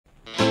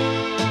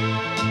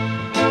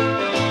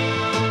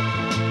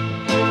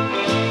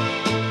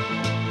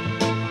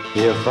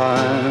If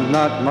I'm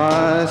not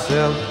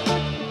myself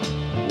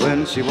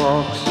when she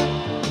walks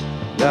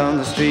down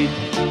the street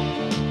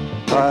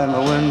by my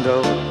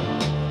window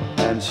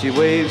and she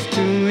waves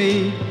to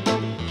me,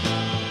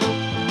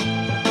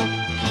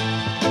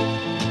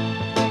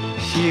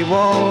 she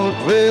won't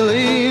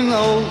really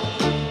know,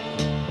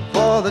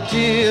 for the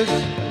tears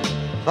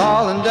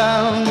falling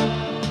down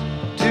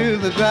to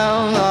the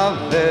ground are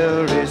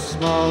very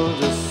small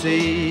to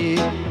see.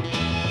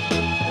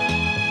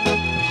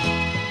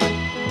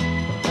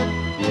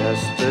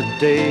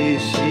 Yesterday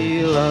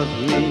she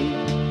loved me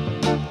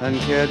and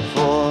cared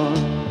for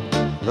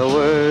the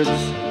words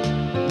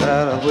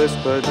that I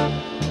whispered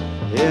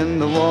in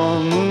the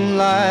warm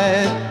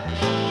moonlight.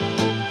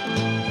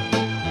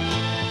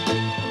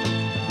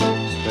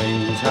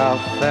 Strange how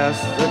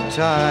fast the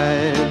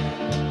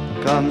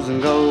tide comes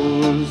and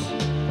goes.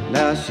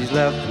 Now she's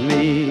left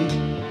me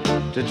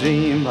to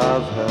dream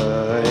of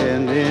her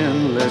in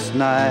endless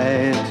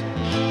night.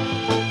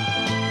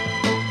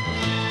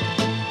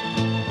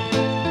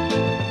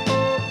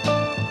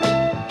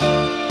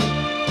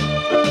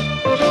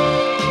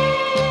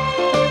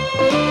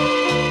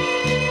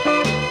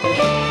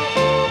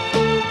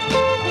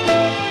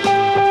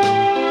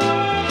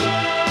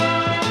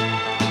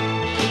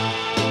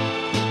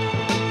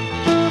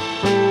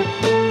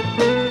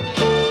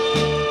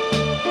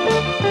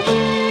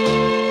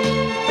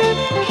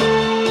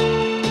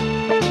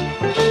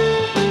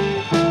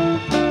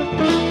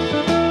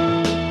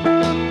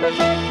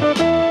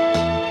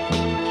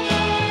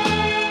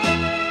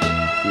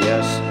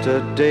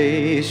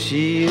 Yesterday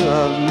she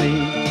loved me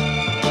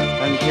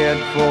and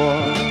cared for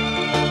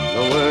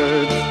the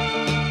words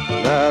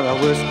that I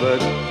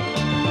whispered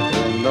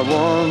in the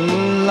warm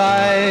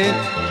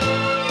moonlight.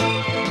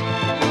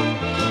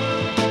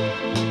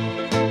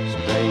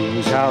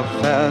 Strange how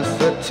fast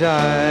the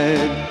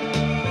tide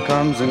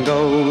comes and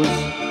goes.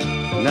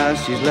 Now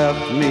she's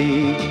left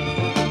me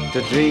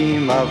to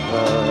dream of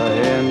her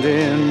in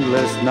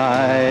endless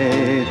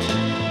night.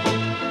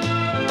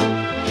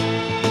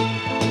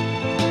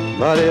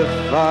 But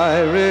if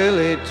I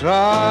really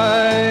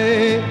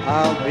try,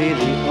 I'll be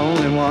the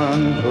only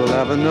one who'll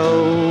ever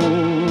know.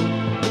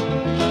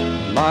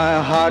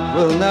 My heart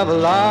will never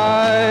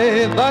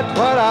lie, but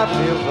what I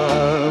feel for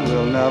her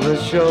will never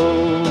show.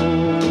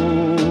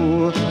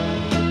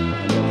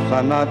 And if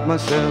I'm not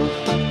myself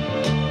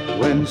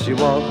when she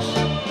walks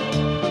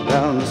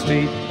down the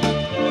street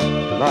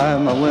by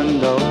my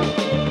window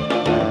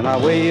and I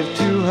wave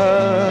to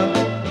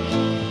her,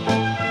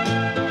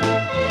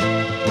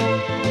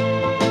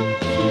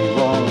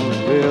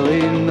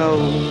 really know,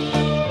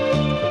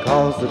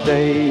 'cause the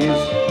days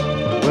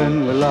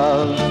when we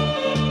loved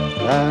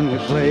and we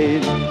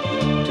played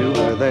to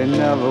where they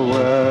never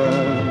were,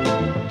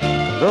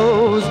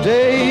 those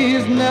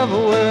days never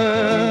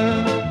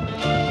were,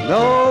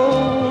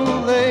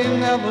 no, they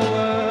never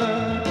were.